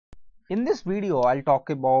In this video, I'll talk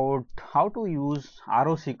about how to use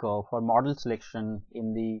ROC curve for model selection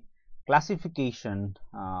in the classification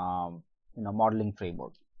modeling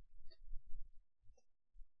framework.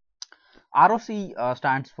 ROC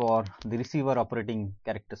stands for the receiver operating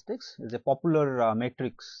characteristics. It's a popular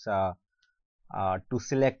matrix to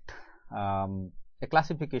select a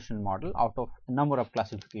classification model out of a number of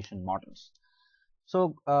classification models.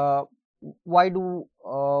 So why do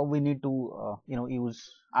we need to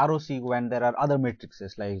use ROC when there are other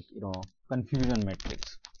matrices like confusion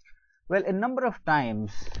matrix? Well, a number of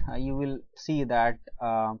times you will see that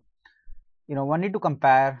one need to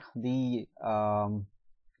compare the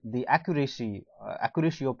accuracy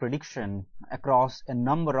of prediction across a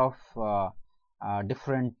number of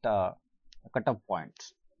different cutoff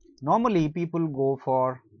points. Normally people go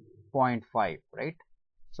for 0.5, right?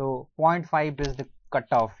 So 0.5 is the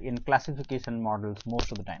cutoff in classification models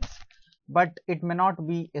most of the times, but it may not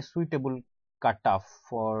be a suitable cutoff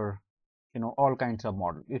for all kinds of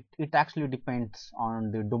model. It actually depends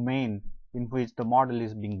on the domain in which the model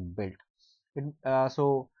is being built.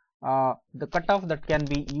 The cutoff that can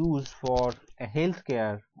be used for a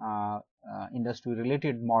healthcare industry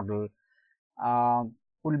related model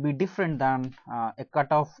will be different than a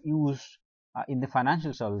cutoff used in the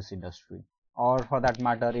financial service industry, or for that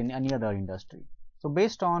matter in any other industry. So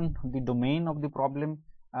based on the domain of the problem,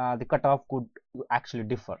 the cutoff could actually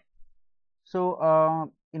differ.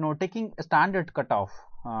 So taking a standard cutoff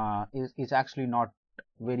is actually not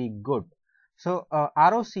very good. So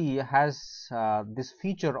ROC has this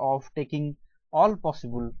feature of taking all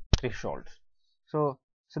possible thresholds. So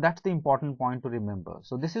that's the important point to remember.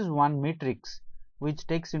 So this is one matrix which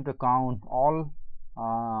takes into account all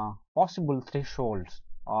possible thresholds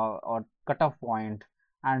or cutoff point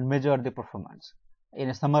and measure the performance in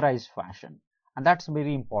a summarized fashion, and that's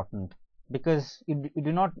very important because you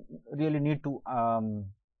do not really need to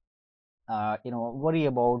worry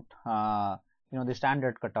about the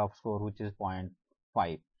standard cutoff score, which is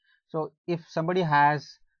 0.5. So if somebody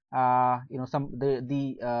has the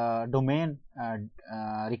domain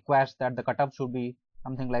requires that the cutoff should be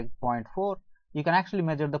something like 0.4, you can actually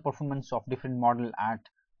measure the performance of different model at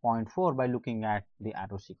 0.4 by looking at the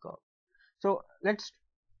ROC curve. So let's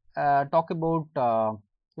talk about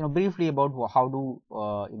briefly about how do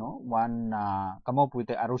one come up with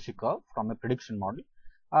a ROC curve from a prediction model.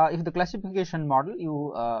 If the classification model,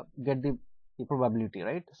 you get the probability,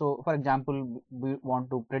 right? So for example, we want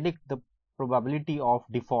to predict the probability of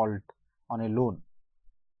default on a loan,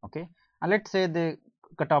 okay, and let's say the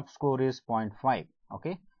cutoff score is 0.5.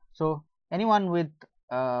 okay, so anyone with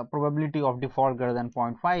probability of default greater than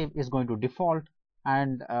 0.5 is going to default,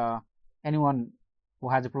 and anyone who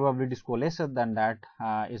has a probability score lesser than that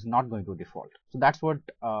is not going to default. So that's what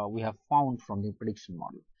we have found from the prediction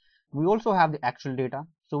model. We also have the actual data,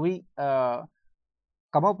 so we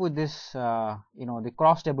come up with this the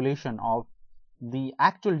cross tabulation of the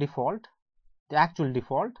actual default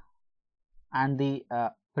and the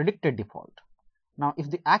predicted default. Now if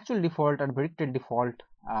the actual default and predicted default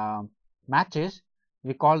matches,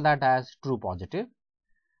 we call that as true positive,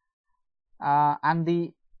 and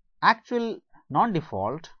the actual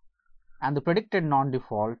non-default and the predicted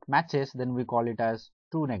non-default matches, then we call it as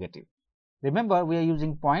true negative. Remember, we are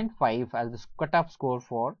using 0.5 as the cutoff score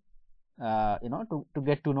for to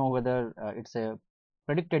get to know whether it's a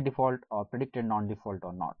predicted default or predicted non-default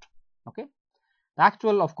or not. Okay, the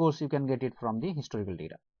actual, of course, you can get it from the historical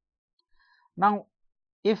data. Now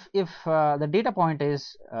if the data point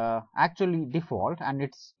is actually default and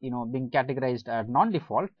it's being categorized as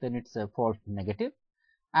non-default, then it's a false negative,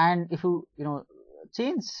 and if you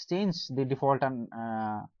change the default and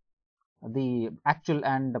the actual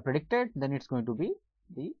and the predicted, then it's going to be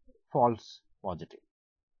the false positive.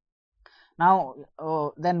 Now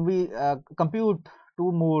then we compute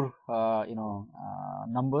two more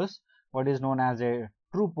numbers, what is known as a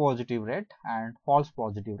true positive rate and false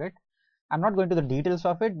positive rate. I'm not going to the details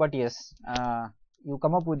of it, but yes, you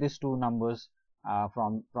come up with these two numbers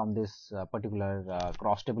from this particular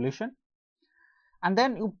cross tabulation, and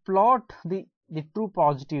then you plot the true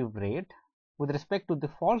positive rate with respect to the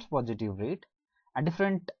false positive rate at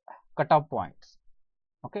different cutoff points.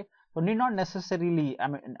 Okay, so need not necessarily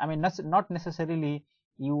not necessarily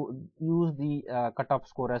you use the cutoff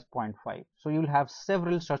score as 0.5. So you will have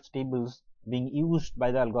several such tables being used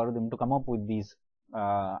by the algorithm to come up with these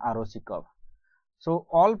ROC curve. So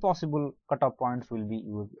all possible cutoff points will be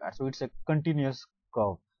used. So it's a continuous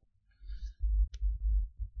curve.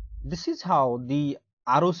 This is how the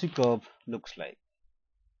ROC curve looks like.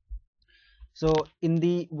 So in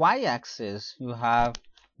the y-axis you have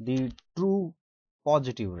the true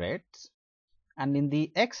positive rates, and in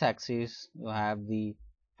the x-axis you have the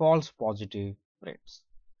false positive rates.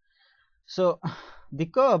 So the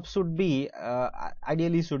curve should be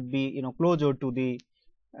ideally should be closer to the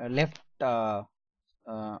left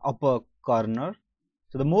upper corner.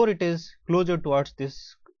 So the more it is closer towards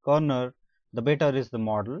this corner, the better is the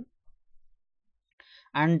model.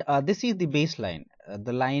 And this is the baseline,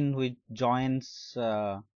 the line which joins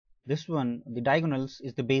this one, the diagonals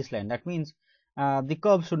is the baseline. That means the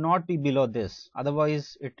curve should not be below this,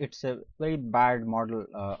 otherwise it's a very bad model.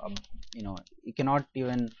 You cannot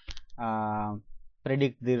even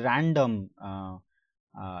predict the random,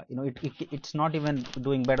 it's not even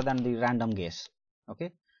doing better than the random guess.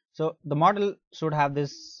 Okay, so the model should have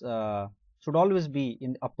this, should always be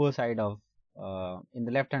in the upper side of, in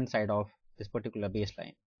the left hand side of this particular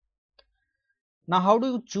baseline. Now how do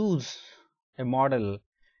you choose a model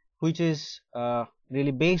which is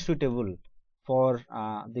really base suitable for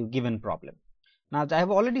the given problem? Now, as I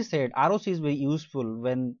have already said, ROC is very useful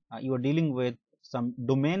when you are dealing with some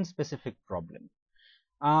domain specific problem.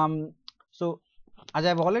 So as I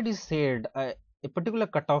have already said, a particular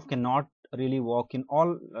cutoff cannot really work in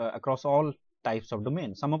all across all types of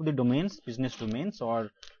domains. Some of the domains, business domains,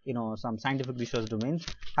 or some scientific research domains,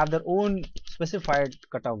 have their own specified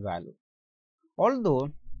cutoff value. Although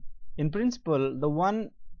in principle, the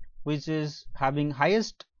one which is having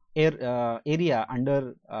highest area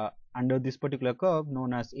under this particular curve,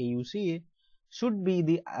 known as AUC, should be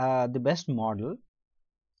the best model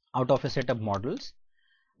out of a set of models.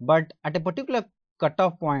 But at a particular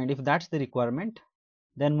cutoff point, if that's the requirement,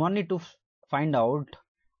 then one need to find out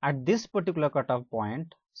at this particular cutoff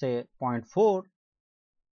point, say 0.4,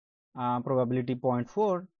 probability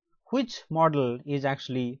 0.4, which model is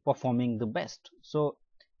actually performing the best. So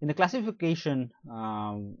in the classification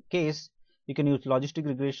case, you can use logistic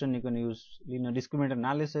regression, you can use linear discriminant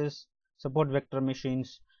analysis, support vector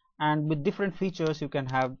machines, and with different features you can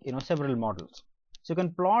have several models. So you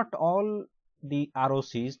can plot all the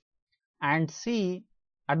ROCs and see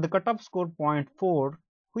at the cutoff score 0.4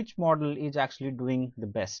 which model is actually doing the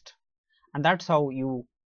best, and that's how you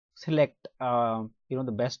select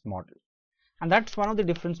the best model. And that's one of the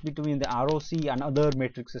difference between the ROC and other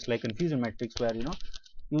matrices like confusion matrix, where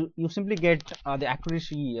you simply get the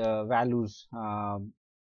accuracy values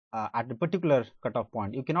at a particular cutoff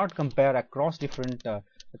point. You cannot compare across different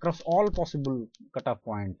across all possible cutoff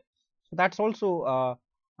point. So that's also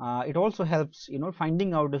it also helps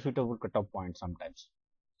finding out a suitable cutoff point sometimes.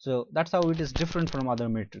 So that's how it is different from other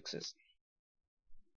matrices.